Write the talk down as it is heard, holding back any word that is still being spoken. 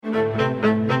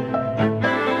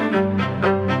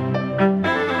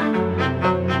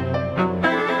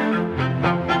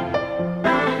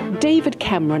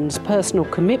Cameron's personal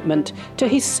commitment to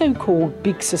his so-called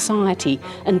big society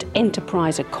and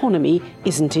enterprise economy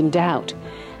isn't in doubt.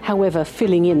 However,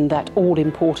 filling in that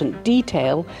all-important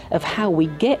detail of how we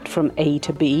get from A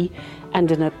to B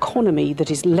and an economy that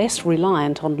is less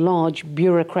reliant on large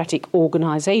bureaucratic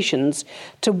organisations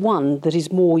to one that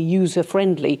is more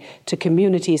user-friendly to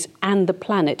communities and the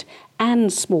planet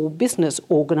and small business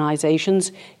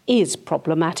organisations is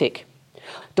problematic.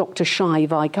 Dr. Shai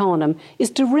Vaikanam is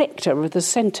Director of the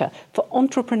Centre for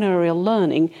Entrepreneurial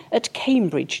Learning at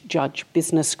Cambridge Judge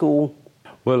Business School.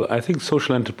 Well, I think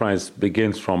social enterprise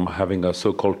begins from having a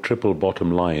so-called triple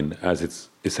bottom line as its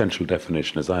essential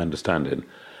definition, as I understand it.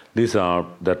 These are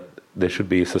that there should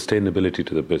be sustainability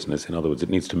to the business. In other words, it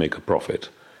needs to make a profit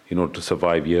in order to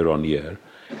survive year on year.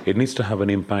 It needs to have an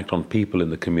impact on people in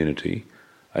the community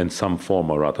in some form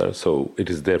or other, so it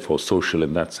is therefore social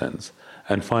in that sense.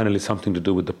 And finally, something to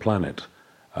do with the planet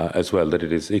as well, that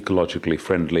it is ecologically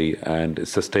friendly and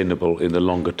sustainable in the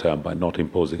longer term by not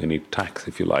imposing any tax,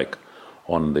 if you like,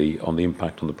 on the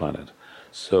impact on the planet.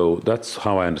 So that's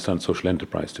how I understand social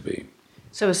enterprise to be.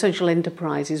 So a social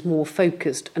enterprise is more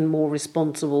focused and more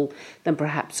responsible than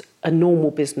perhaps a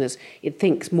normal business. It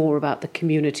thinks more about the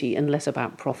community and less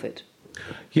about profit.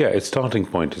 Yeah, its starting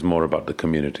point is more about the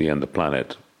community and the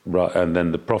planet. And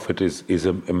then the profit is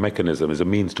a mechanism, is a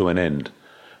means to an end.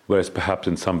 Whereas perhaps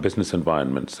in some business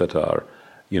environments that are,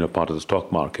 part of the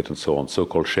stock market and so on,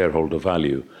 so-called shareholder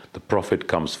value, the profit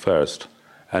comes first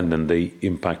and then the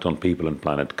impact on people and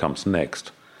planet comes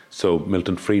next. So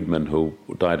Milton Friedman, who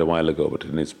died a while ago, but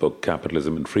in his book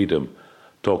Capitalism and Freedom,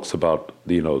 talks about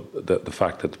the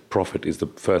fact that profit is the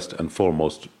first and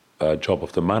foremost job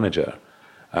of the manager,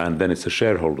 and then it's the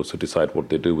shareholders who decide what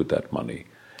they do with that money.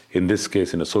 In this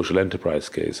case, in a social enterprise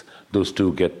case, those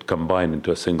two get combined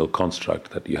into a single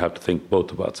construct that you have to think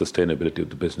both about sustainability of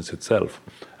the business itself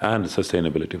and the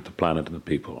sustainability of the planet and the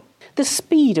people. The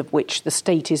speed at which the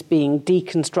state is being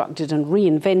deconstructed and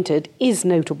reinvented is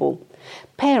notable.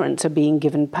 Parents are being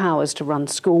given powers to run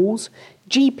schools.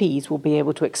 GPs will be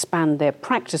able to expand their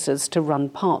practices to run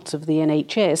parts of the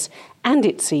NHS. And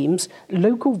it seems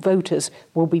local voters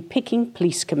will be picking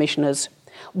police commissioners.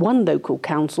 One local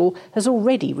council has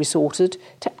already resorted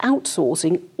to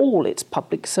outsourcing all its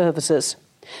public services.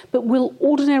 But will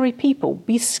ordinary people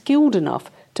be skilled enough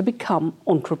to become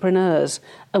entrepreneurs?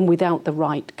 And without the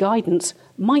right guidance,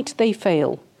 might they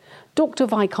fail? Dr.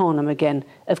 Vaikanam again,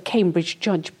 of Cambridge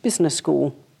Judge Business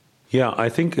School. Yeah, I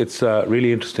think it's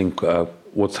really interesting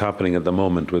what's happening at the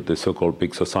moment with the so-called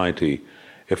big society.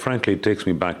 Frankly, it takes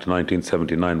me back to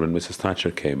 1979 when Mrs.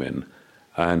 Thatcher came in.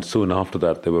 And soon after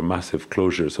that, there were massive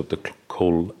closures of the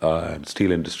coal and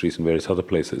steel industries in various other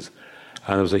places.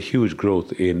 And there was a huge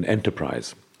growth in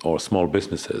enterprise or small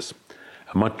businesses.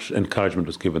 Much encouragement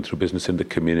was given through business in the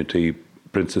community,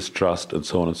 Prince's Trust, and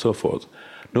so on and so forth.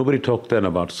 Nobody talked then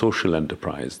about social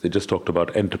enterprise. They just talked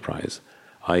about enterprise,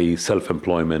 i.e.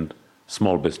 self-employment,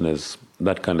 small business,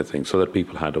 that kind of thing, so that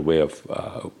people had a way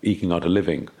of eking out a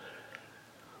living.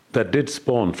 That did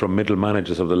spawn from middle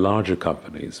managers of the larger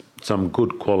companies some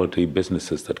good quality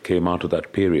businesses that came out of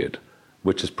that period,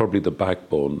 which is probably the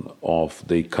backbone of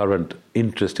the current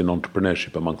interest in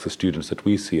entrepreneurship amongst the students that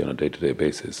we see on a day-to-day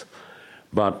basis.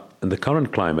 But in the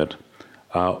current climate,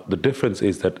 the difference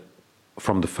is that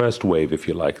from the first wave, if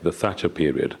you like, the Thatcher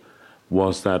period,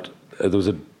 was that there was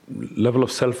a level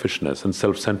of selfishness and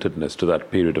self-centeredness to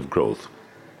that period of growth.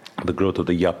 The growth of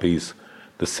the yuppies,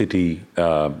 the city,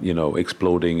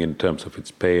 exploding in terms of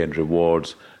its pay and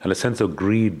rewards, and a sense of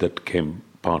greed that came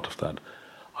part of that.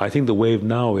 I think the wave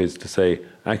now is to say,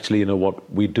 actually,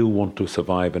 we do want to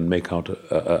survive and make out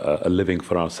a living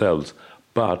for ourselves,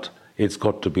 but it's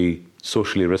got to be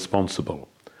socially responsible.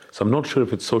 So I'm not sure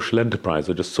if it's social enterprise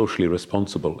or just socially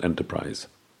responsible enterprise.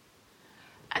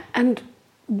 And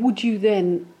would you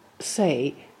then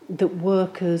say that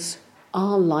workers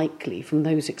are likely, from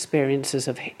those experiences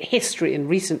of history and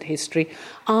recent history,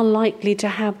 are likely to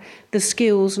have the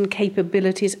skills and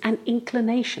capabilities and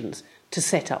inclinations to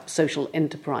set up social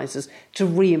enterprises, to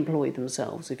re-employ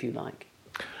themselves, if you like?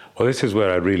 Well, this is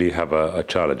where I really have a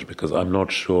challenge, because I'm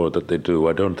not sure that they do.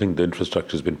 I don't think the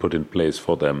infrastructure has been put in place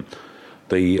for them.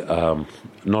 The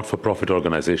not-for-profit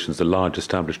organizations, the large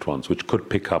established ones, which could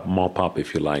mop up,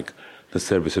 if you like, the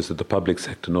services that the public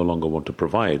sector no longer want to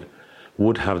provide,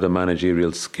 would have the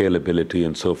managerial scalability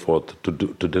and so forth to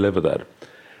deliver that.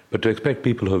 But to expect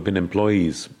people who have been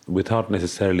employees without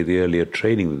necessarily the earlier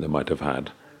training that they might have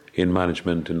had in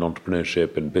management, in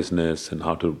entrepreneurship, in business, and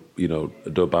how to,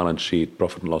 do a balance sheet,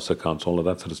 profit and loss accounts, all of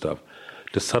that sort of stuff,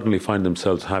 to suddenly find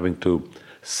themselves having to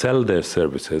sell their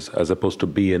services as opposed to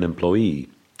be an employee.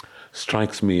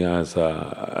 strikes me as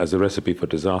a recipe for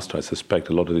disaster. I suspect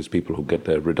a lot of these people who get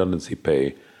their redundancy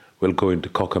pay will go into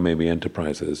cockamamie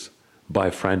enterprises, buy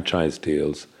franchise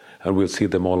deals, and we'll see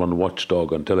them all on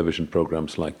Watchdog, on television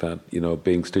programs like that,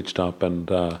 being stitched up and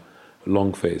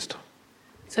long-faced.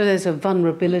 So there's a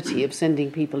vulnerability of sending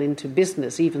people into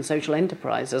business, even social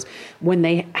enterprises, when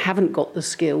they haven't got the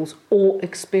skills or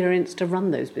experience to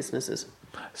run those businesses.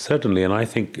 Certainly, and I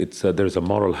think there's a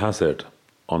moral hazard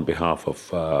on behalf of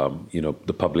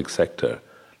the public sector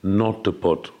not to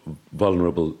put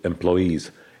vulnerable employees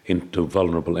into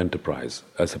vulnerable enterprise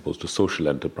as opposed to social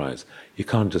enterprise. You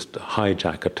can't just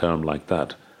hijack a term like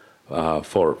that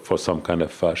for some kind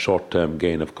of short-term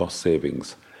gain of cost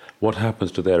savings. What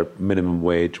happens to their minimum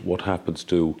wage? What happens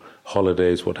to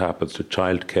holidays? What happens to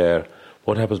childcare?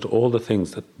 What happens to all the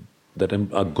things that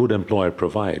a good employer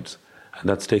provides? And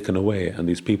that's taken away, and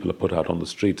these people are put out on the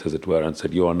streets, as it were, and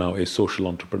said, you are now a social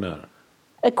entrepreneur.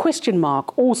 A question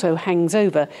mark also hangs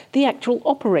over the actual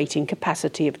operating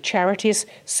capacity of charities,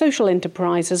 social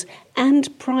enterprises and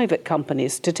private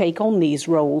companies to take on these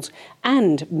roles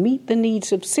and meet the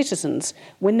needs of citizens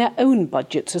when their own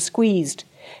budgets are squeezed.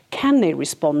 Can they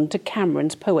respond to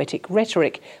Cameron's poetic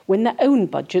rhetoric when their own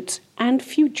budgets and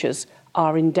futures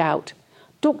are in doubt?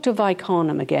 Dr.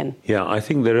 Vaikanam again. Yeah, I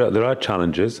think there are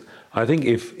challenges. I think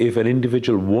if an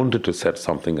individual wanted to set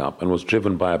something up and was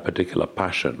driven by a particular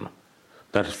passion,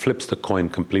 that flips the coin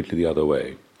completely the other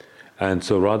way. And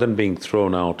so rather than being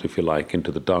thrown out, if you like,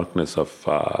 into the darkness of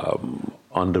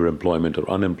underemployment or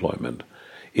unemployment,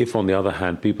 if, on the other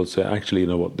hand, people say, actually, you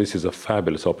know what, this is a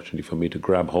fabulous opportunity for me to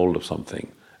grab hold of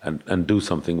something and do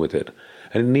something with it.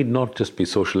 And it need not just be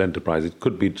social enterprise, it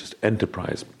could be just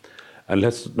enterprise. And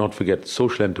let's not forget,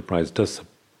 social enterprise does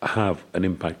have an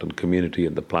impact on community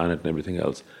and the planet and everything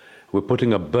else. We're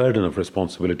putting a burden of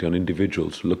responsibility on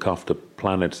individuals to look after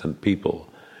planets and people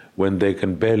when they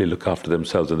can barely look after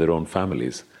themselves and their own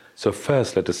families. So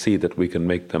first, let us see that we can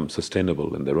make them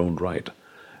sustainable in their own right.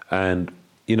 And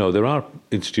there are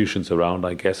institutions around,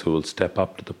 I guess, who will step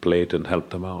up to the plate and help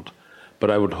them out.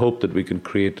 But I would hope that we can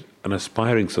create an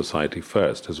aspiring society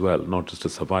first as well, not just a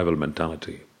survival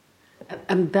mentality.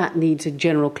 And that needs a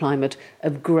general climate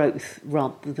of growth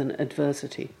rather than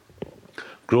adversity.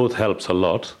 Growth helps a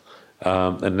lot,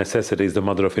 and necessity is the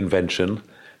mother of invention.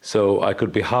 So I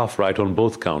could be half right on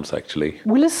both counts, actually.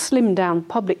 Will a slimmed-down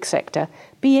public sector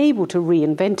be able to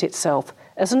reinvent itself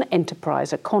as an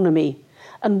enterprise economy?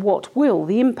 And what will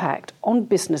the impact on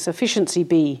business efficiency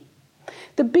be?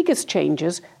 The biggest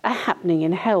changes are happening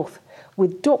in health,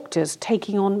 with doctors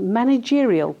taking on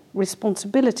managerial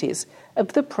responsibilities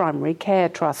of the primary care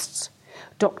trusts.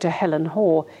 Dr. Helen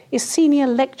Hoare is Senior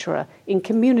Lecturer in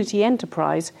Community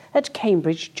Enterprise at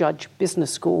Cambridge Judge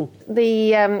Business School.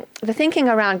 The thinking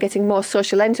around getting more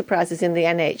social enterprises in the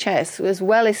NHS was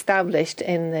well established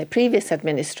in the previous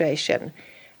administration,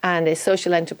 and a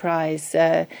social enterprise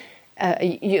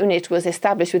unit was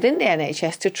established within the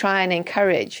NHS to try and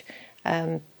encourage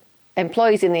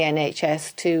employees in the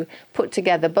NHS to put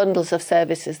together bundles of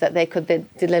services that they could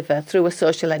deliver through a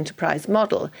social enterprise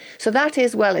model. So that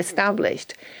is well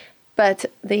established. But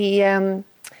the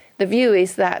view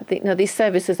is that these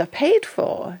services are paid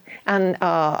for and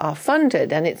are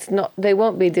funded, and they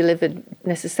won't be delivered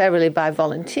necessarily by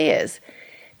volunteers.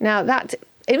 Now, that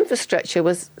infrastructure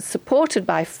was supported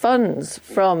by funds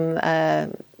from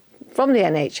the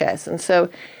NHS, and so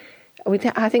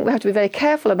I think we have to be very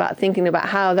careful about thinking about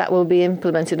how that will be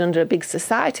implemented under a big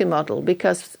society model,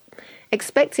 because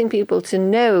expecting people to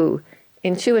know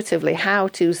intuitively how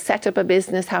to set up a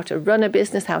business, how to run a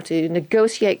business, how to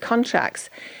negotiate contracts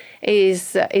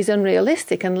is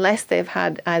unrealistic unless they've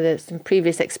had either some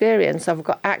previous experience or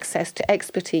got access to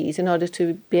expertise in order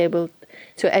to be able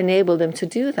to enable them to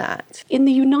do that. In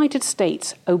the United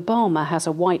States, Obama has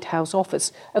a White House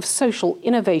Office of Social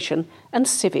Innovation and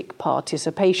Civic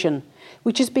Participation,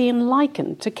 which is being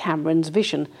likened to Cameron's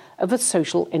vision of a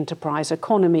social enterprise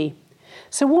economy.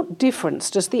 So what difference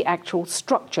does the actual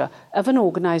structure of an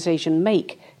organisation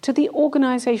make to the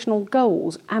organisational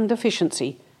goals and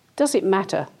efficiency? Does it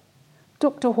matter?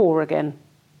 Dr. Hoare again.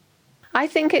 I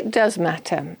think it does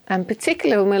matter, and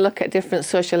particularly when we look at different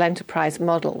social enterprise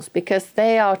models, because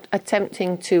they are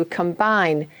attempting to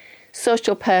combine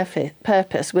social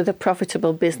purpose with a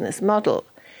profitable business model.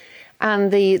 And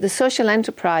the social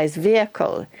enterprise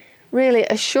vehicle really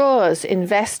assures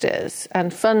investors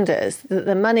and funders that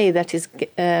the money that is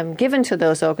given to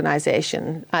those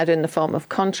organisations, either in the form of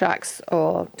contracts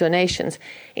or donations,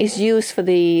 is used for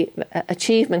the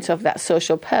achievement of that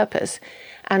social purpose.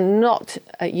 and not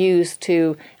used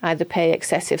to either pay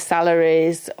excessive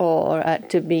salaries or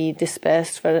to be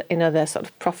dispersed in other sort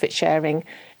of profit-sharing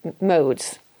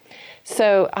modes.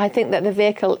 So I think that the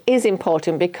vehicle is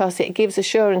important because it gives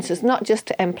assurances not just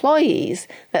to employees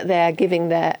that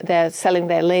they're selling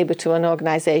their labour to an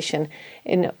organisation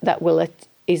that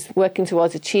is working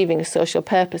towards achieving a social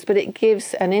purpose, but it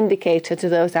gives an indicator to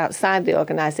those outside the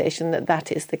organisation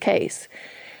that is the case.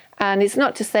 And it's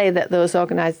not to say that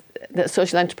that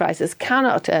social enterprises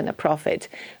cannot earn a profit,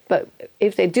 but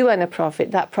if they do earn a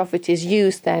profit, that profit is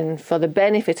used then for the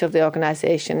benefit of the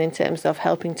organisation in terms of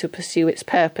helping to pursue its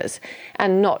purpose,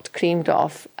 and not creamed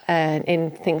off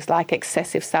in things like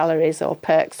excessive salaries or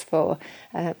perks for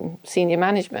senior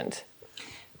management.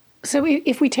 So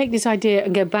if we take this idea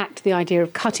and go back to the idea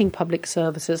of cutting public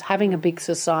services, having a big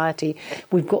society,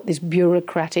 we've got this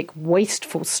bureaucratic,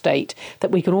 wasteful state that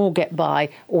we can all get by,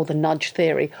 or the nudge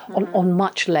theory, on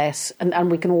much less, and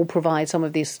we can all provide some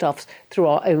of these stuffs through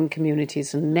our own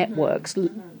communities and networks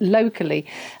locally.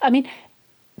 I mean,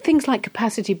 things like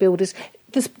capacity builders,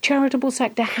 the charitable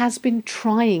sector has been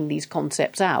trying these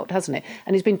concepts out, hasn't it?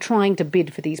 And it's been trying to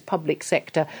bid for these public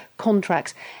sector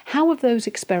contracts. How have those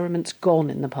experiments gone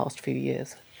in the past few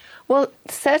years? Well,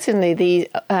 certainly the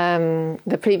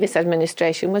previous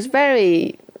administration was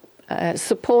very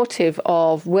supportive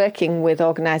of working with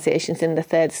organisations in the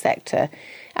third sector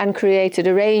and created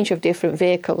a range of different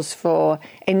vehicles for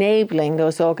enabling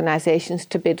those organisations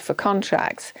to bid for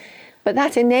contracts. But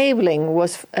that enabling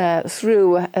was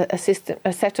through a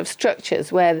set of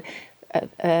structures where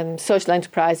social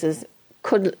enterprises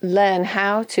could learn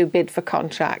how to bid for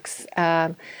contracts.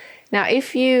 Now,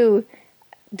 if you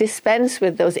dispense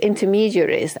with those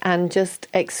intermediaries and just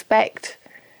expect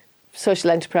social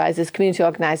enterprises, community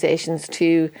organisations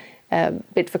to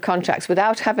bid for contracts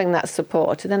without having that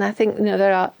support, then I think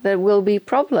there will be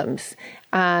problems.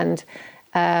 And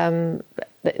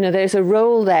there's a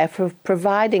role there for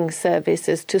providing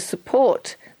services to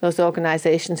support those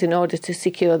organisations in order to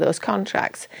secure those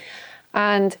contracts.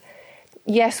 And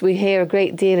yes, we hear a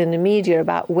great deal in the media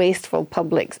about wasteful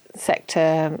public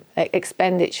sector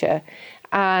expenditure,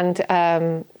 and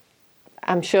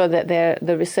I'm sure that the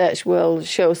research will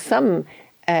show some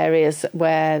areas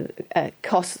where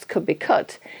costs could be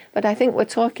cut. But I think we're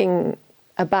talking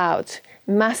about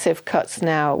massive cuts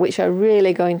now, which are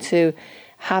really going to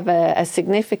have a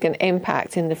significant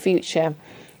impact in the future,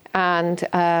 and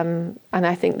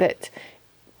I think that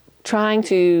trying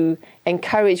to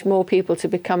encourage more people to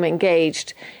become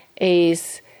engaged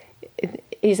is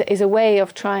a way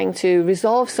of trying to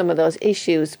resolve some of those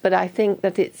issues. But I think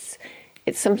that it's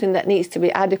something that needs to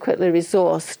be adequately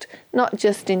resourced, not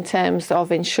just in terms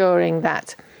of ensuring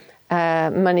that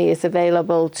money is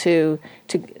available for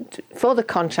the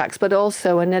contracts, but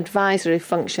also an advisory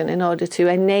function in order to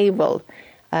enable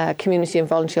community and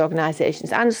voluntary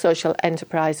organisations and social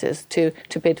enterprises to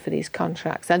bid for these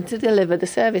contracts and to deliver the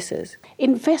services.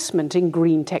 Investment in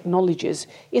green technologies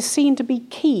is seen to be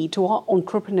key to our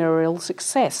entrepreneurial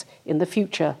success in the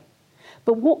future.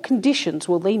 But what conditions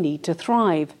will they need to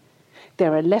thrive?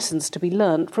 There are lessons to be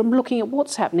learned from looking at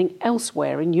what's happening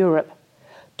elsewhere in Europe.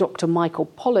 Dr. Michael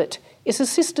Pollett is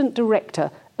Assistant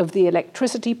Director of the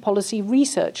Electricity Policy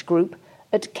Research Group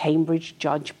at Cambridge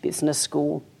Judge Business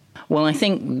School. Well, I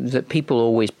think that people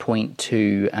always point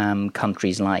to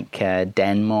countries like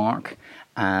Denmark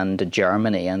and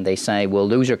Germany, and they say, well,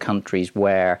 those are countries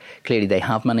where clearly they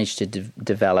have managed to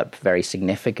develop very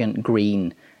significant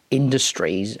green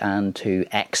industries and to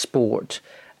export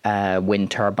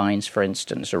wind turbines, for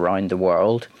instance, around the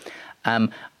world.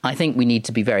 I think we need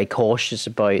to be very cautious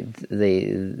about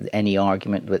any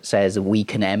argument that says that we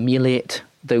can emulate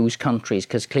those countries,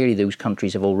 because clearly those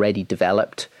countries have already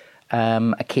developed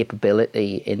a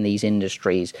capability in these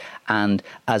industries. And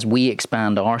as we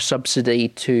expand our subsidy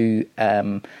to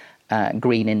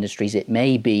green industries, it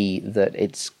may be that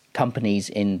it's companies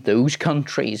in those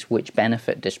countries which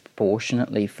benefit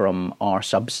disproportionately from our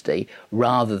subsidy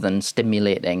rather than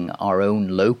stimulating our own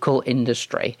local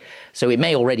industry. So it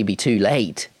may already be too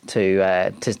late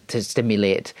to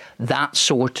stimulate that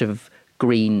sort of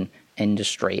green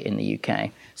industry in the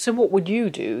UK. So what would you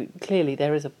do? Clearly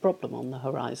there is a problem on the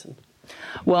horizon.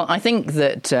 Well, I think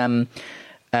that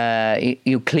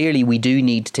clearly we do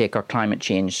need to take our climate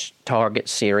change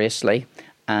targets seriously.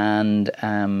 And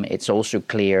it's also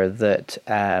clear that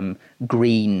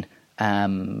green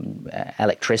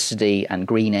electricity and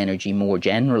green energy more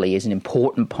generally is an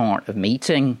important part of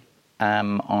meeting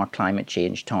our climate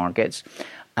change targets.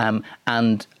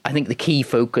 And I think the key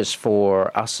focus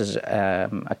for us as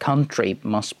a country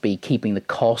must be keeping the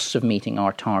costs of meeting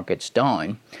our targets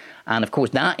down And of course,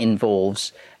 that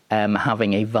involves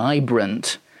having a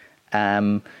vibrant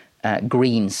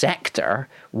green sector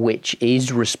which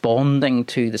is responding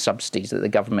to the subsidies that the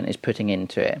government is putting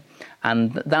into it.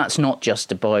 And that's not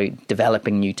just about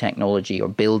developing new technology or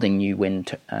building new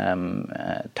wind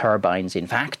turbines in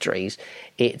factories.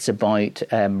 It's about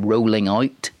rolling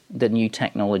out the new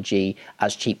technology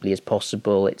as cheaply as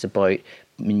possible. It's about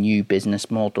new business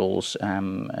models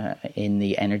in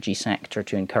the energy sector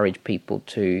to encourage people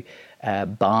to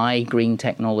buy green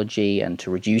technology and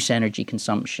to reduce energy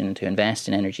consumption, to invest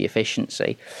in energy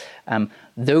efficiency.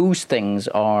 Those things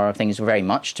are things very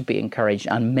much to be encouraged,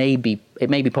 and it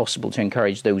may be possible to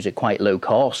encourage those at quite low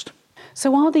cost.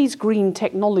 So are these green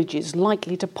technologies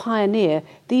likely to pioneer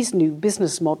these new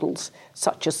business models,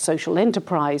 such as social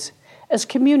enterprise, as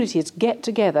communities get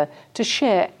together to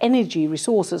share energy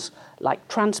resources like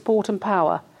transport and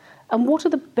power? And what are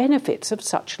the benefits of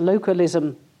such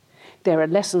localism? There are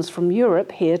lessons from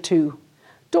Europe here too.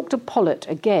 Dr. Pollitt,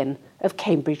 again, of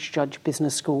Cambridge Judge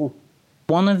Business School.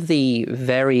 One of the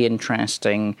very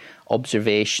interesting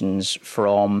observations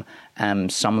from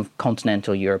some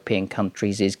continental European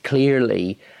countries is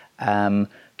clearly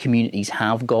communities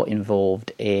have got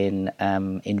involved in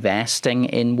investing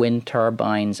in wind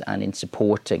turbines and in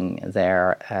supporting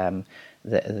their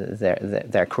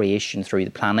creation through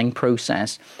the planning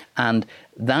process. And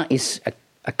that is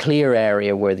a clear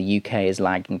area where the UK is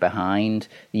lagging behind.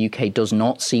 The UK does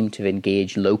not seem to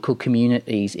engage local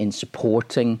communities in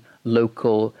supporting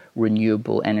local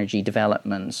renewable energy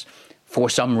developments for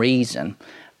some reason.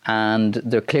 And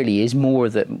there clearly is more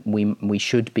that we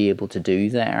should be able to do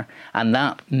there. And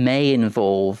that may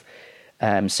involve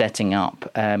setting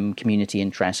up community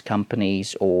interest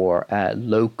companies or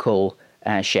local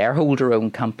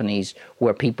shareholder-owned companies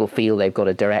where people feel they've got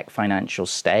a direct financial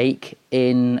stake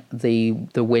in the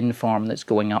wind farm that's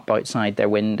going up outside their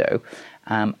window.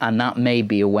 And that may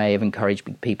be a way of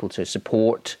encouraging people to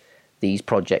support these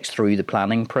projects through the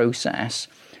planning process.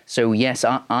 So yes,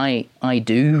 I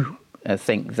do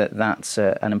think that that's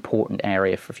an important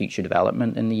area for future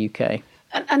development in the UK.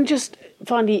 And just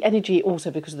finally, energy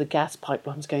also, because of the gas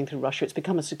pipelines going through Russia, it's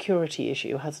become a security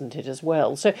issue, hasn't it, as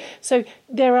well? So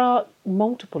there are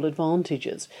multiple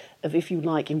advantages of, if you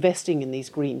like, investing in these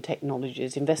green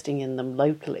technologies, investing in them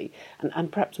locally,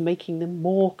 and perhaps making them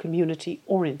more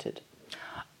community-oriented.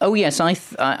 Oh, yes, I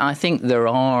think there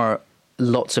are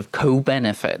lots of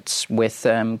co-benefits with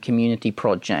community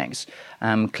projects.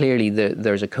 Clearly,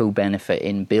 there's a co-benefit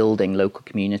in building local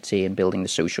community and building the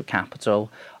social capital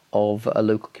of a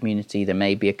local community. There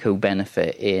may be a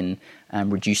co-benefit in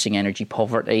reducing energy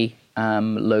poverty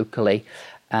locally.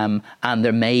 And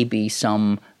there may be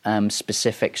some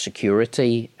specific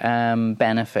security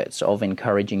benefits of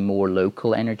encouraging more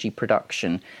local energy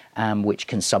production, which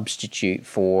can substitute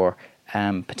for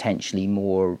potentially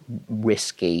more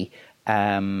risky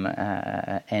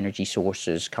energy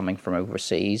sources coming from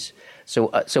overseas. So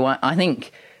I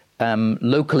think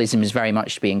localism is very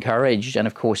much to be encouraged, and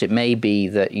of course it may be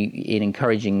that in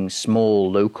encouraging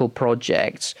small local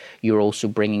projects, you're also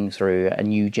bringing through a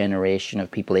new generation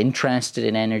of people interested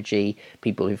in energy,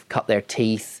 people who've cut their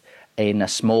teeth in a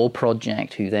small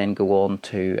project who then go on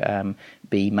to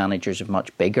be managers of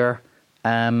much bigger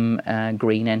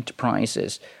green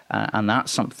enterprises, and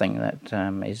that's something that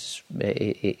is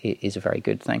a very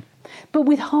good thing. But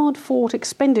with hard-fought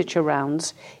expenditure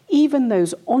rounds, even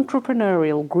those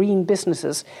entrepreneurial green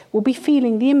businesses will be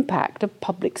feeling the impact of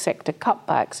public sector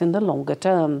cutbacks in the longer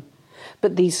term.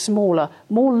 But these smaller,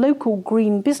 more local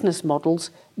green business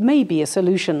models may be a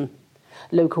solution.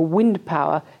 Local wind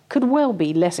power could well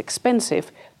be less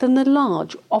expensive than the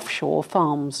large offshore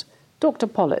farms. Dr.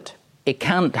 Pollitt. It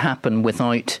can't happen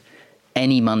without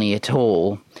any money at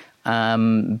all.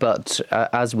 But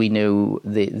as we know,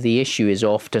 the issue is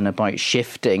often about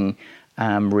shifting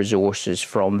resources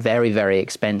from very, very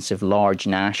expensive large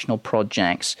national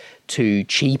projects to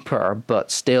cheaper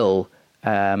but still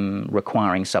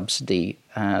requiring subsidy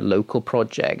local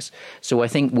projects. So I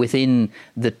think within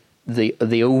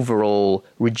the overall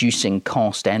reducing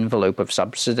cost envelope of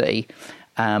subsidy,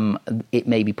 it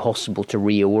may be possible to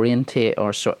reorientate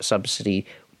our subsidy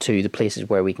to the places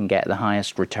where we can get the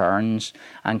highest returns.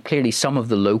 And clearly some of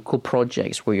the local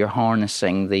projects where you're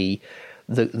harnessing the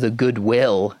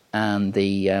goodwill and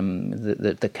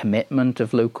the commitment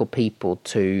of local people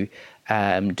to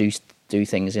do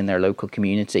things in their local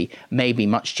community may be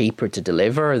much cheaper to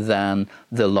deliver than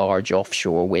the large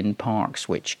offshore wind parks,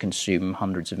 which consume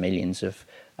hundreds of millions of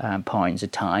pounds a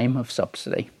time of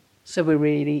subsidy. So we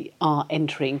really are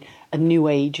entering a new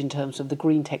age in terms of the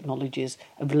green technologies,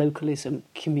 of localism.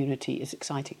 Community is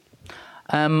exciting.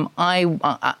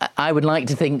 I would like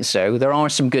to think so. There are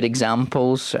some good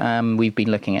examples. We've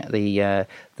been looking at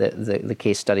the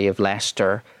case study of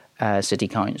Leicester City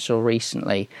Council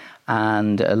recently,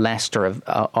 and Leicester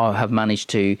have managed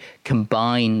to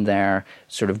combine their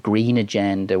sort of green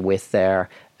agenda with their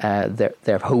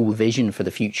whole vision for the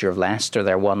future of Leicester,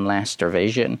 their One Leicester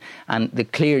vision. And there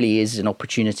clearly is an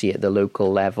opportunity at the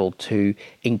local level to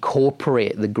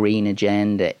incorporate the green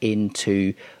agenda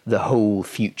into the whole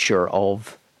future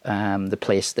of the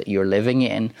place that you're living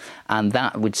in. And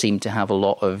that would seem to have a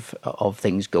lot of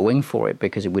things going for it,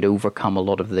 because it would overcome a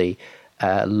lot of the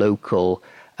local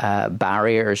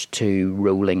barriers to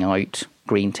rolling out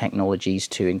green technologies,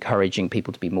 to encouraging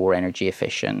people to be more energy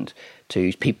efficient,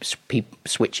 to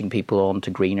switching people on to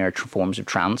greener forms of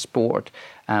transport.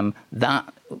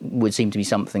 That would seem to be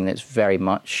something that's very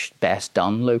much best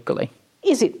done locally.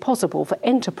 Is it possible for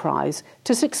enterprise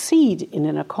to succeed in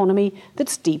an economy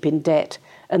that's deep in debt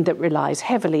and that relies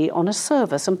heavily on a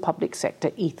service and public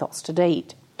sector ethos to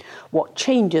date? What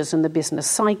changes in the business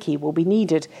psyche will be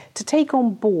needed to take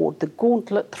on board the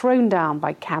gauntlet thrown down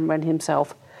by Cameron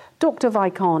himself? Dr.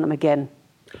 Vaikanam again.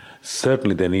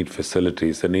 Certainly they need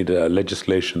facilities. They need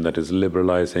legislation that is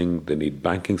liberalizing. They need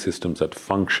banking systems that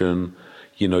function.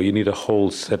 You need a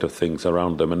whole set of things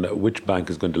around them. And which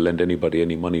bank is going to lend anybody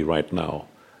any money right now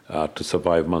to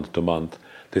survive month to month?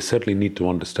 They certainly need to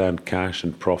understand cash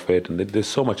and profit. And there's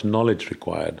so much knowledge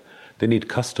required. They need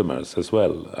customers as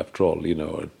well, after all,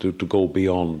 to go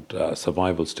beyond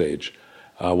survival stage.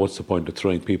 What's the point of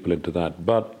throwing people into that?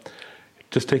 But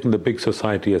just taking the big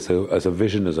society as a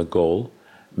vision, as a goal,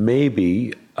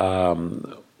 maybe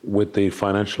with the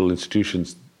financial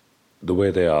institutions the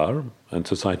way they are, and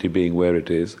society being where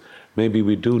it is, maybe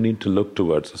we do need to look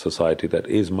towards a society that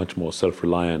is much more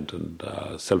self-reliant and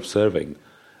self-serving.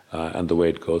 And the way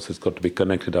it goes, it's got to be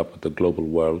connected up with the global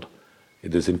world.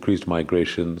 There's increased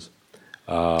migrations.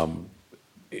 And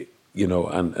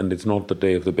it's not the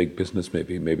day of the big business,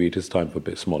 maybe. Maybe it is time for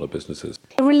smaller businesses.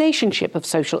 The relationship of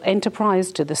social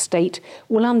enterprise to the state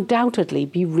will undoubtedly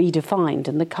be redefined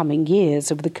in the coming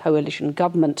years of the coalition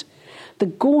government. The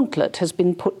gauntlet has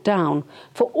been put down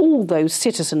for all those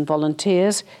citizen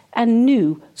volunteers and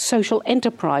new social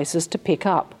enterprises to pick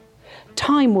up.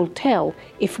 Time will tell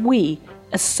if we,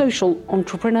 as social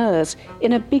entrepreneurs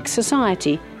in a big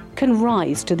society, can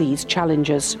rise to these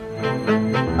challenges.